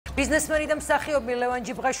Biznesmeni და მსახიობი ლევან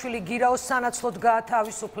ჯიბღაშვილი გირაოს სანაცვლოდ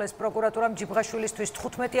გათავისუფლეს. პროკურატურამ ჯიბღაშვილისთვის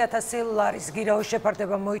 15,000 ლარის გირაოს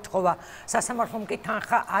შეფარდება მოითხოვა. სასამართლომ კი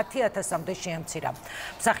თანხა 10,000-მდე შეამცირა.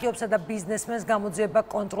 მსახიობსა და ბიზნესმენს გამოძიება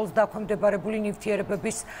კონტროლს დაქვემდებარებული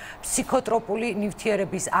ნივთიერებების, ფსიქოტროპული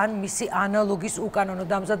ნივთიერების ან მისი ანალოგის უკანონო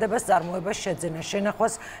დამზადებას, წარმოებას, შეძენას,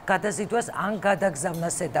 შენახვას, გადაზიდვას ან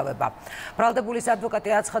გადაგზავნას ედავება. ბრალდებულის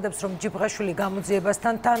ადვოკატი აცხადებს, რომ ჯიბღაშვილი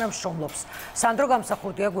გამოძიებასთან თანამშრომლობს. სანდრო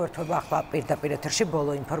გამსახურდია გვერდთვება ახლა პირდაპირ ეთერში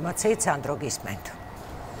ბოლო ინფორმაციით სანდრო გისმენთ.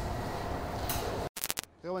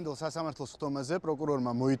 დღევანდელ სასამართლოს ხტომაზე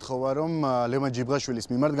პროკურორმა მოითხოვა, რომ ლევან ჯიბღაშვილის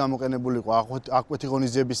მიმართ გამოყენებულიყო აღკვეთი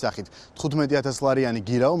ღონისძიების სახით 15,000 ლარიანი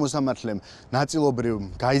გირაო მოსამართლემ ნაწილობრივ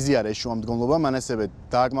გაიზიარა ეს შუამდგომლობა, მან ასევე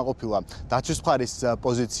დააკმაყოფილა დაცვის მხარის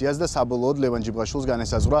პოზიციას და საბოლოოდ ლევან ჯიბღაშვილს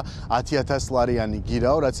განესაზღვრა 10,000 ლარიანი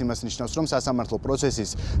გირაო, რაც იმას ნიშნავს, რომ სასამართლო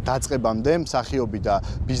პროცესის დაწყებამდე მსახიობი და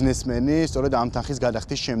ბიზნესმენი სწორედ ამ თანხის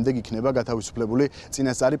გადახდის შემდეგ იქნება გათავისუფლებული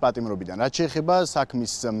წინასწარი პატიმრობიდან. რაც შეეხება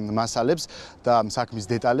საქმის მასალებს და საქმის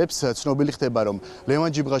დეტალებს, ცნობილი ხდება, რომ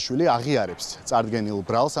ლევან ჯიბღაშვილი აღიარებს წარდგენილ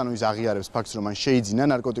ბრალს, ანუ ის აღიარებს ფაქტს, რომ მან შეიძინა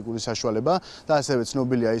ნარკოტიკული საშუალება და ასევე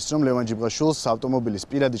ცნობილია ის, რომ ლევან ჯიბღაშვილს ავტომობილის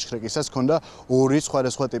პირადი ჩხრეკისას ჰქონდა 2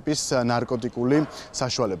 სხვადასხვა ტიპის ნარკოტიკული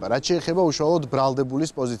საშუალება. რაც შეეხება უშუალოდ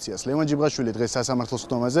ბრალდებულის პოზიციას, ლევან ჯიბღაშვილი დღეს სასამართლოს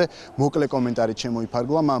ხტომაზე მოკლე კომენტარით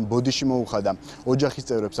შემოიფარგლა, მან ბოდიში მოუხადა ოჯახის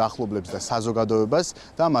წევრებს, ახლობლებს და საზოგადოებას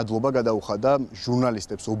და მადლობა გადაუხადა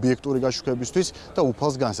ჟურნალისტებს ობიექტური გაშუქებისთვის და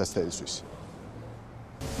უფალს განსაცდელისთვის.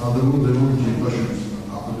 ბრალდებულ ლევან ჯიბღაშვილის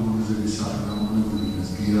აპატიმრობების სახით გამოყენებული ეს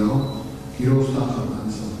გირაოს თანხა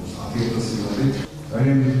განსაზღვრავს 10,000 ლარი.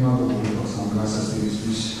 ძალიან დიდი მადლობა ამ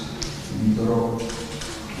განსაცდელისთვის, იმიტომ რომ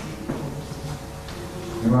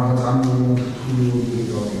მართლა წარმოუდგენელი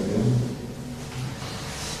გაგებია.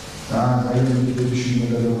 და ძალიან დიდი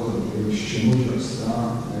შემოგადაუხადა ეს შემოჭრას და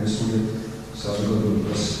ესულეთ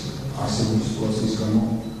საზოგადოებას არსებული სიტუაციის გამო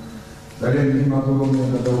ძალიან დიდი მადლობა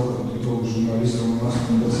გადაუხადა თვითონ ჟურნალისტ რომელსაც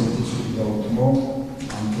უნდა საერთოდ დაუთმო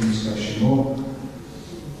ამ თემის გარშემო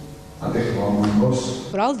ადეკვატურობას.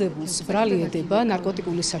 ბრალდებულს ბრალieდება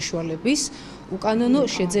ნარკოტიკული საშუალების უკანონო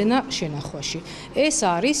შეძენა შენახვაში. ეს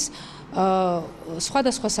არის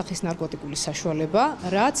სხვადასხვა სახის ნარკოტიკული საშუალება,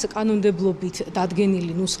 რაც კანონმდებლობით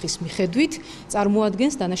დადგენილი ნუსხის მიხედვით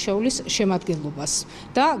წარმოადგენს დანაშაულის შემადგენლობას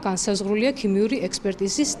და განსაზღვრულია ქიმიური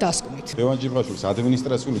ექსპერტიზის დასკვნით. ლევან ჯიბღაშვილის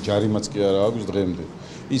ადმინისტრაციული ჯარიმაც კი არა აქვს დღემდე.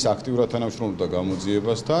 ის აქტიურად თანამშრომლობდა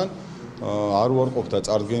გამოძიებასთან, არ უარყოფდა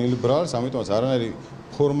წარდგენილ ბრალს, ამიტომაც არანაირი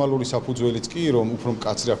ფორმალური საფუძველიც კი, რომ უფრო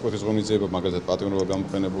მკაცრი აღკვეთის ღონისძიება, მაგალითად პატიმრობა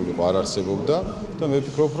გამოყენებულიყო, არ არსებობდა და მე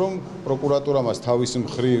ვფიქრობ, რომ პროკურატურა მას თავის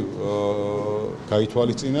მხრივ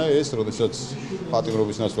გაითვალისწინა ეს, როდესაც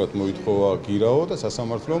პატიმრობის ნაცვლად მოითხოვა გირაო და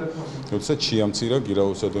სასამართლომ, როდესაც შეამცირა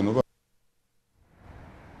გირაოს ოდენობა.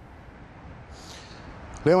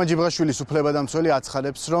 ლევან ჯიბღაშვილის უფლებადამცველი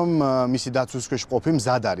აცხადებს, რომ მისი დაცვის ქვეშ ყოფი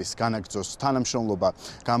მზად არის განაგრძოს თანამშრომლობა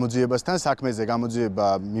გამოძიებასთან. საქმეზე გამოძიება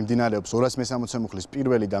მიმდინარეობს 200 მოცემუხლის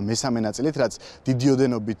პირველი და მესამე ნაწილით, რაც დიდი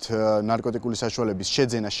ოდენობით ნარკოტიკული საშუალების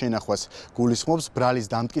შეძენა შენახვას გულისხმობს. ბრალის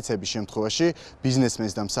დამტკიცების შემთხვევაში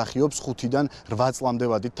ბიზნესმენს და მსახიობს 5-დან 8 წლამდე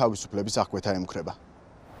ვადით თავისუფლების აღკვეთა ემუქრება.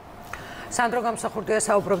 სანდრო გამსახურდია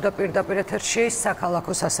საუბრობდა პირდაპირ ეთერში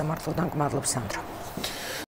საქალაქო სასამართლოდან. გმადლობთ სანდრო.